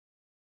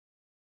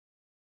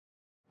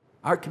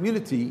Our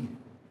community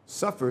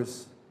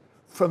suffers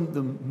from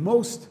the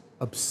most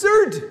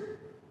absurd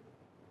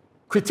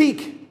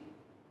critique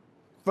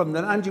from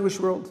the non-Jewish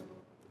world,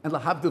 and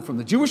lahavdil from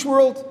the Jewish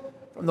world,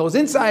 from those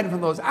inside and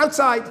from those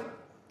outside,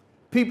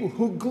 people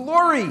who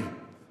glory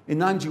in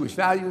non-Jewish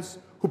values,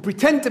 who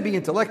pretend to be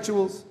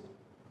intellectuals,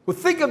 who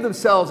think of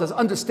themselves as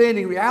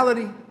understanding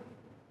reality.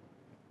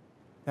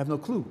 They have no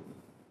clue.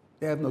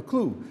 They have no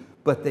clue.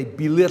 But they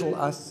belittle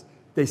us.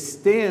 They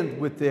stand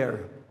with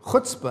their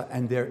chutzpah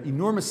and their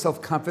enormous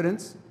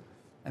self-confidence.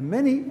 And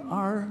many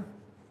are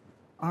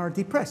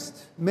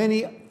depressed.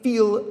 Many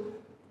feel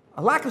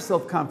a lack of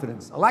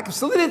self-confidence, a lack of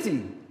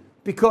solidity,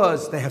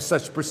 because they have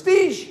such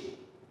prestige.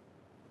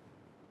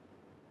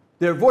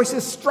 Their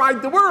voices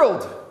stride the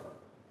world.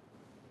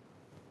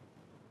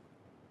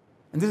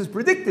 And this is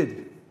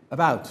predicted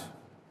about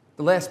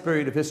the last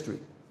period of history,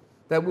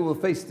 that we will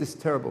face this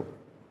terrible,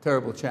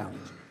 terrible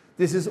challenge.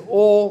 This is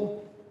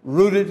all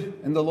rooted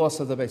in the loss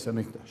of the Beis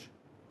HaMikdash.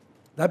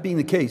 That being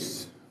the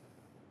case,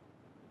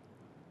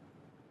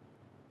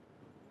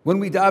 when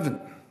we daven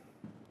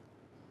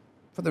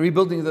for the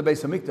rebuilding of the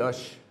Beis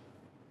HaMikdash,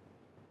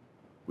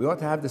 we ought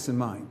to have this in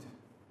mind.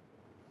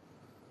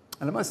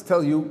 And I must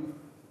tell you,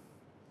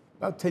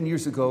 about 10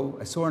 years ago,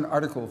 I saw an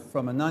article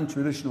from a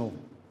non-traditional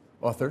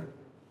author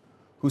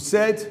who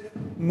said,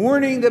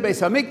 mourning the Beis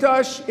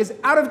HaMikdash is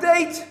out of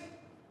date.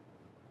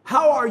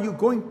 How are you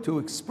going to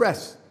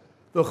express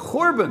the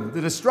churban,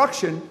 the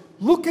destruction?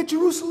 Look at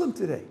Jerusalem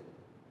today.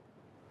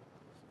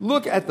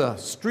 Look at the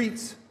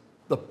streets,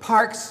 the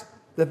parks,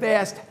 the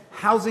vast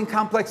housing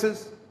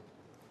complexes.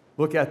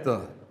 Look at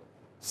the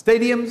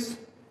stadiums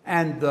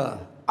and the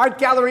art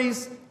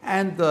galleries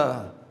and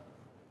the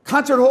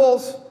concert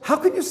halls. How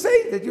can you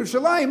say that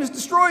Yerushalayim is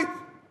destroyed?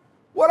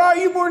 What are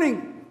you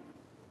mourning?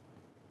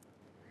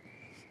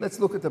 Let's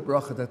look at the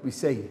bracha that we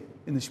say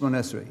in the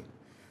Shemona Esrei.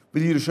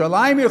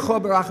 V'Yerushalayim yecha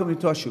beracham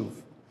v'toshuv.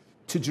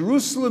 To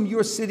Jerusalem,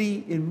 your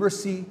city, in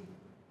mercy,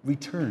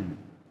 return.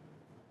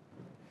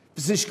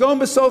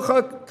 V'zishkom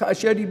b'socha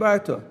ka'asher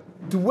dibarta.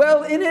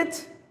 Dwell in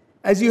it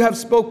as you have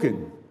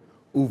spoken.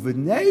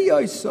 U'v'nei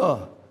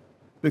yosah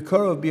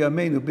b'karov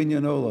b'yameinu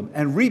binyan olam.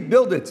 And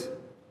rebuild it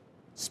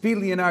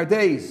speedily in our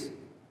days.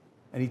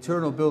 An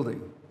eternal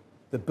building.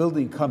 The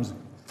building comes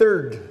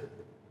third.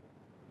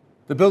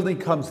 The building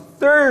comes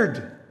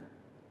third.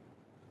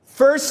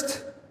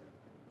 First,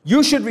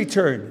 you should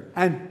return.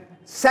 And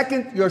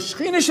second, your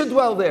Shekhinah should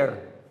dwell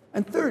there.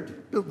 And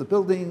third, build the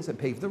buildings and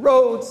pave the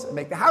roads and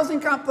make the housing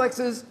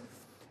complexes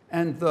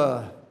and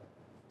the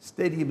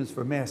stadiums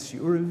for mass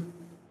shiurim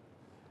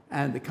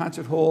and the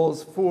concert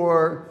halls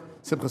for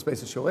Simchas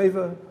Beis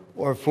HaShoeva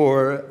or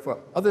for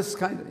other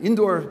kind of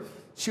indoor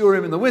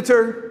shiurim in the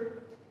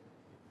winter.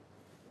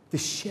 The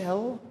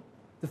shell,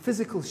 the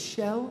physical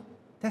shell,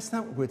 that's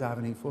not what we're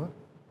davening for.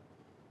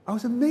 I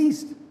was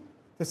amazed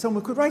that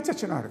someone could write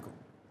such an article.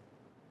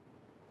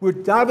 We're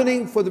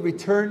davening for the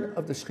return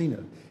of the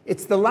Shekhinah.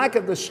 It's the lack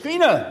of the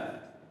Shekhinah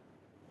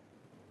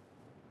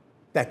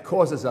that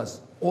causes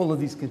us all of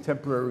these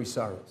contemporary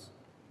sorrows.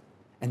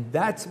 And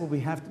that's what we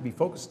have to be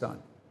focused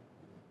on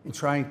in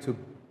trying to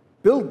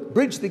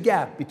bridge the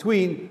gap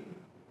between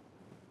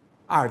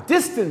our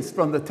distance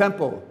from the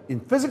temple in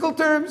physical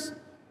terms,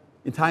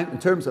 in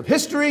terms of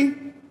history,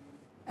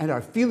 and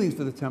our feelings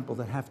for the temple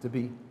that have to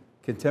be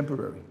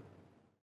contemporary.